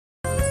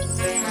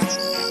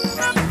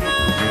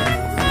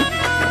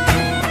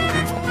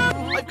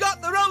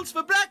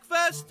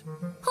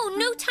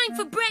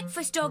for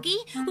breakfast, Doggy.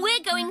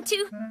 We're going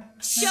to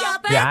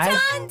Shop Dad? at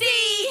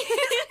Tundy.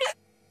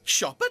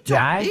 Shop at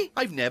Dad? Tundy?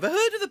 I've never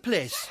heard of the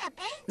place.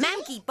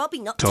 Mammy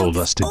Bobinogs Told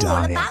us to all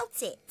die.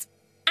 about it.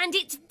 And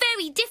it's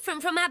very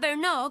different from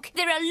Abernog.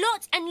 There are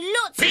lots and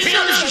lots of Fingers,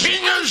 shops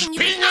and everything you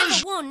could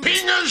ever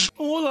want.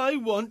 All I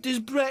want is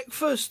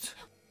breakfast.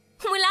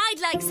 Well, I'd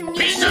like some new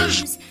Fingers.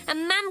 shoes.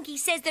 And Mamgie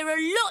says there are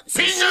lots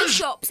of shoe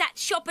shops at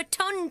Shop at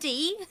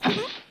Tundy.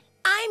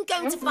 I'm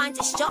going to find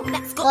a shop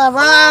that's got Come all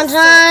on, sorts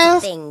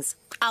of James. things.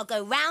 I'll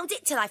go round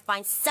it till I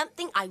find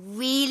something I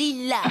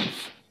really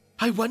love.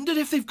 I wonder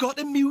if they've got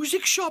a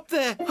music shop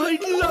there.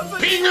 I'd love a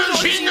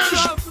Fingers, music fingers.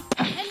 shop.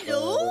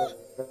 Hello?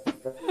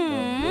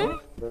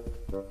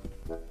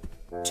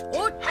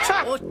 Tut,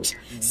 tut.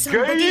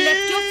 Somebody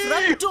left your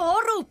front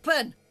door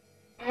open.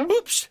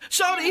 Oops,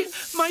 sorry,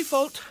 my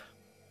fault.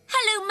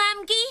 Hello,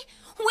 Mamgie.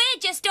 We're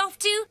just off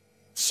to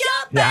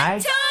Shop Dad?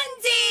 at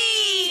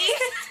Tundy!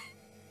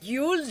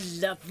 You'll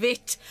love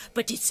it,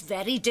 but it's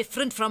very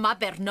different from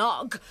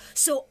Abernog.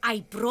 So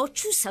I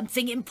brought you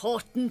something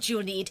important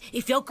you need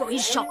if you're going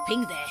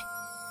shopping there.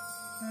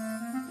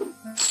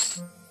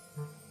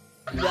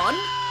 1,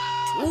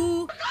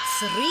 2,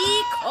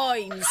 3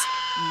 coins.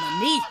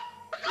 Money.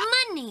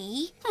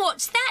 Money?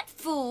 What's that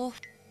for?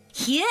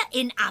 Here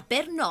in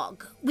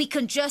Abernog, we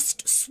can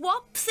just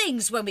swap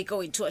things when we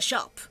go into a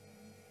shop.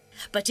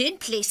 But in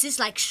places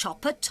like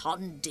Shop at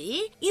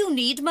Tundy, you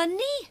need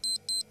money.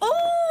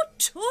 Oh,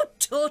 tut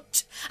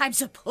tut. I'm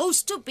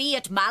supposed to be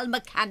at Mal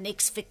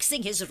Mechanic's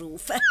fixing his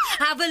roof.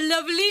 Have a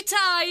lovely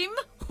time.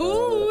 Who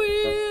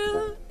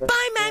will?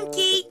 Bye,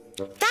 Mamkie.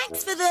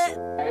 Thanks for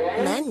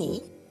the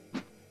money.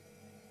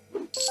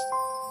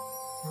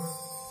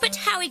 But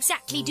how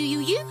exactly do you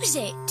use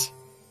it?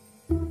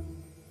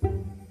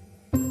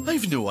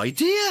 I've no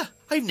idea.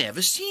 I've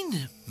never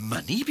seen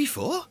money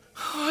before.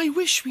 I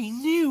wish we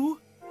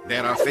knew.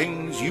 There are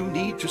things you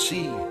need to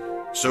see,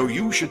 so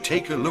you should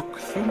take a look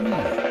through me.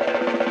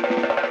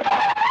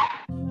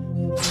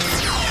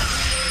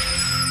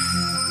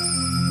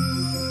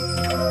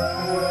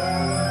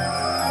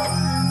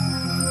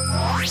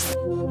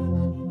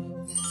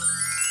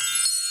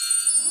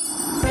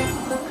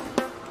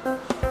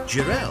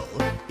 Jirel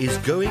is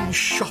going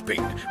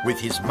shopping with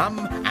his mum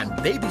and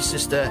baby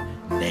sister,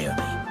 Naomi.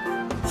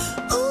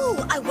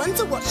 Oh, I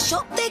wonder what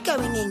shop they're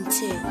going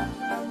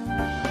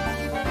into.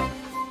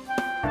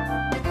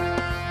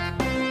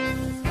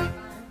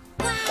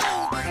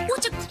 Wow,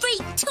 what a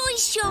great toy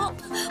shop.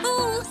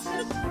 Oh,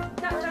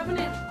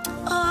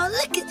 Oh,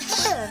 look at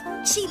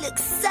her. She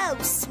looks so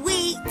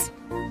sweet.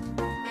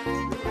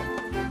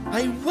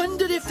 I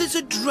wonder if there's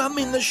a drum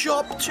in the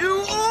shop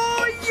too.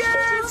 Oh,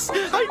 yes!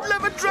 I'd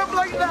love a drum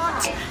like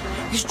that.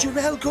 Is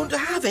Jirel going to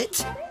have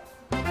it?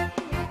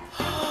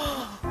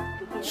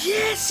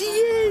 Yes, he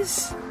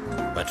is.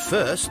 But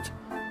first,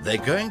 they're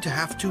going to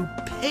have to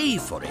pay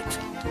for it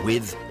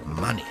with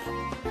money.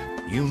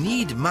 You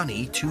need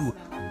money to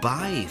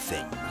buy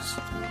things.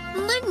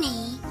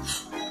 money.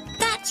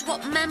 That's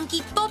what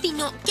Mamgie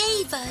Bobinogs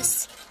gave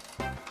us.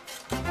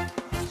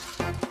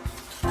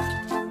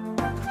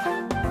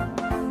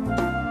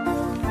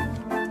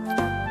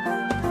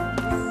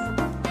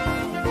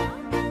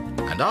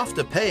 And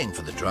after paying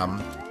for the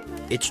drum,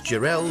 it's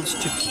Jirel's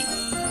to keep.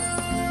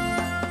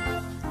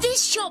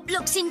 This shop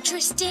looks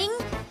interesting.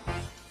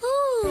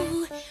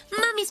 Ooh,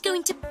 Mummy's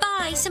going to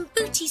buy some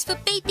booties for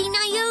baby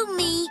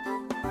Naomi.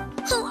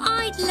 Oh,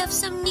 I'd love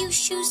some new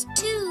shoes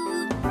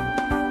too.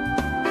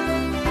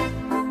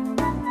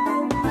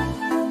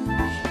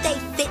 They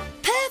fit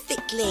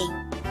perfectly.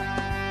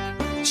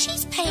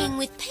 She's paying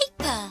with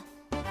paper.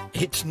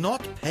 It's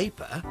not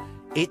paper,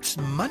 it's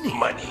money.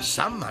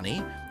 Some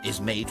money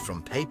is made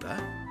from paper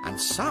and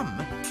some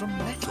from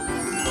metal.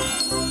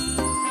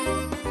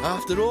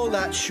 After all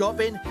that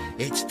shopping,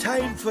 it's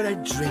time for a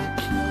drink.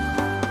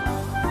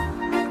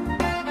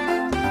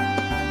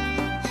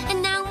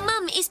 And now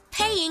Mum is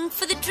paying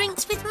for the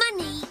drinks with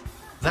money.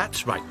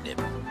 That's right, Nib.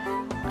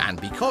 And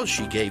because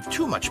she gave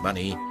too much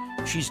money,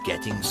 she's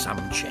getting some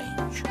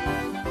change.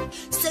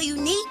 So you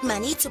need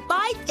money to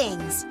buy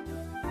things.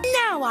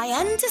 Now I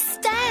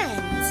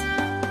understand.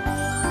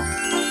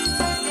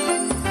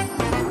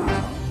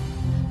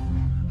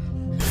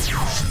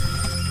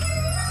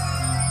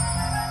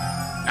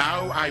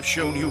 Now I've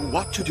shown you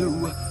what to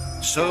do,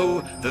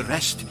 so the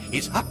rest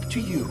is up to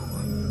you.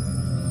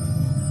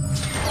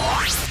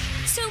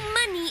 So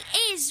money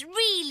is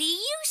really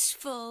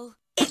useful.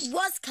 It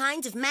was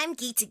kind of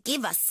Mamgie to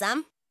give us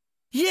some.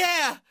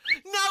 Yeah!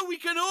 Now we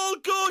can all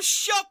go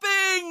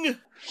shopping!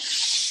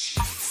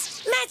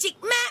 Magic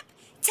map,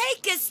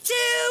 take us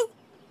to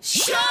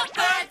Shop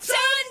at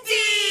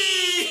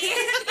Tundy!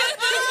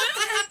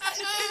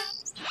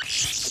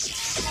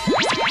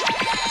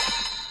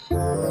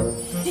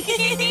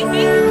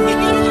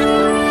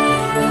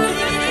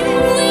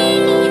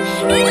 Whee!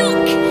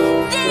 Look!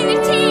 There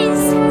it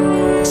is!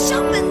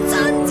 Shop at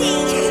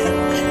Tundy!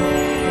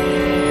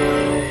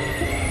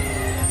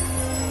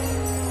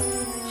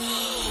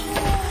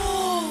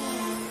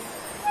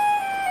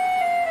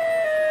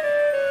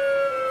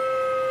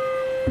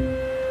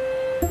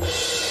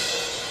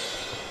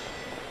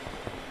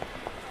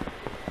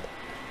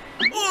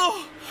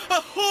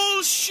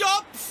 whole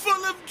shop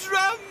full of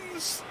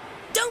drums.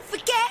 Don't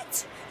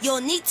forget,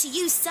 you'll need to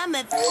use some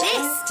of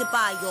this to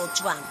buy your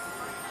drum.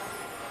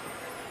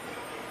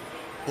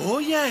 Oh,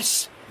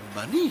 yes,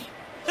 money.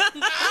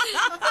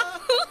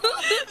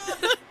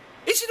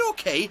 Is it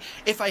okay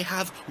if I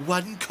have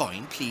 1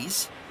 coin,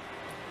 please?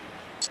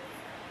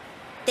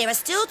 There are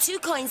still 2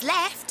 coins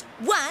left.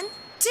 1,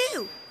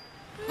 2.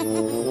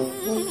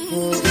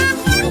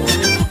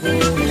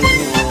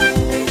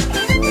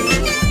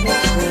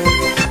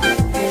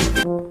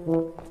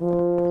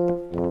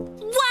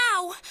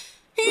 Wow!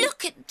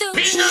 Look at those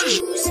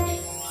shoes.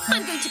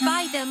 I'm going to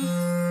buy them.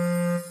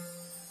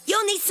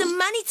 You'll need some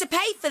money to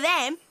pay for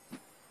them.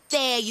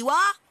 There you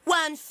are.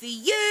 1 for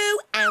you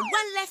and 1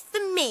 left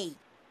for me.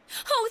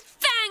 Oh,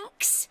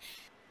 thanks.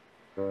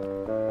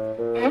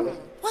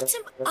 What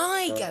am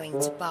I going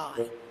to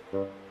buy?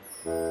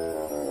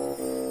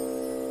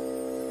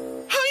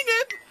 Hi,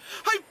 Nib.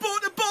 I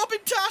bought a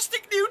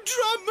bobbintastic new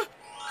drum.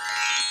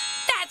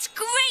 That's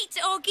great,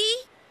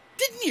 Oggy.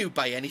 Didn't you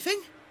buy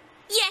anything?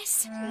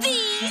 Yes,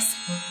 these.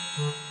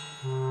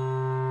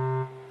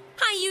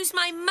 I used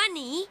my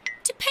money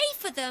to pay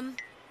for them.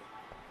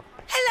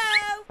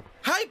 Hello.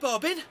 Hi,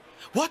 Bobbin.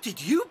 What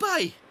did you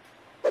buy?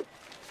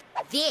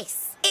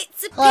 This.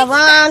 It's a piggy Come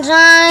on, bank.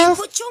 James.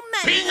 You put your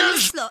money in the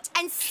slot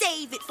and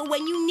save it for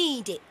when you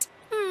need it.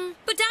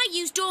 But I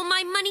used all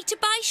my money to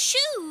buy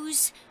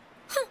shoes.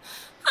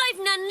 I've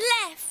none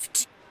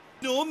left.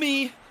 No,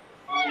 me.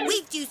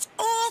 We've used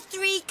all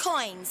 3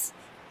 coins.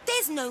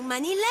 There's no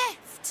money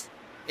left.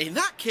 In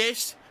that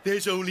case,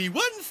 there's only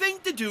one thing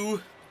to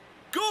do.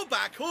 Go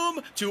back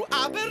home to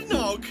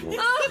Abernog.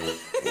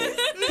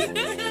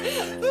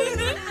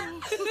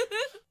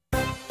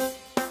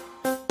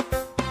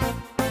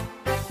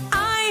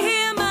 I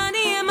hear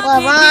money in my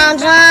Come on,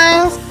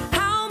 James.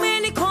 How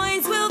many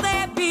coins will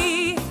there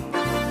be?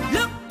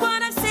 Look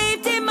what I've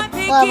saved in my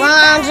piggy Come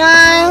on, bank.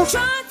 James.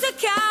 Try to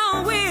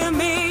count with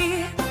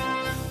me.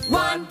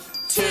 1,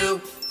 2,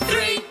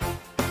 3.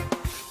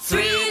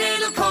 3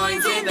 little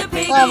coins in the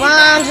piggy Come on,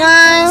 bank.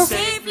 James.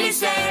 Safely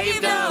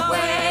saved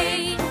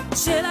away.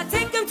 Should I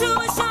take them to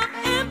a shop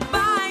and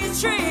buy a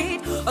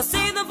treat, or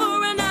save them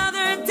for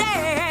another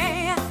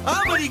day?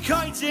 How many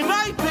coins in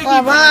my piggy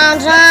Come on,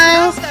 bank?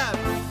 James.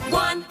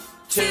 1,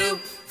 2,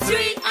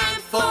 3,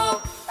 and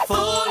 4.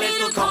 4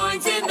 little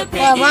coins in the piggy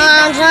Come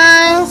on, bank.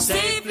 James.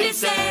 Safely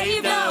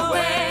saved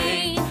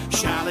away.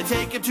 Shall I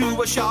take him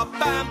to a shop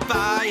and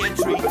buy a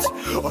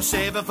treat, or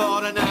save him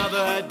for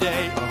another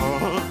day?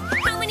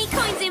 How many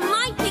coins in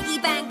my piggy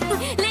bank?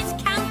 Let's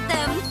count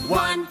them.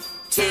 1,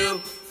 2,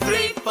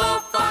 3, 4,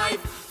 5.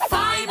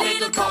 5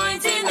 little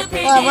coins in the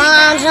piggy Come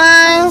on, bank.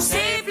 James.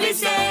 Safely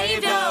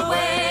saved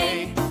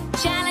away.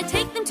 Shall I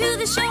take them to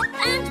the shop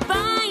and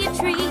buy a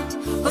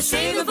treat? Or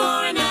save them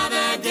for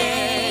another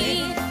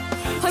day.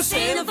 Or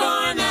save them for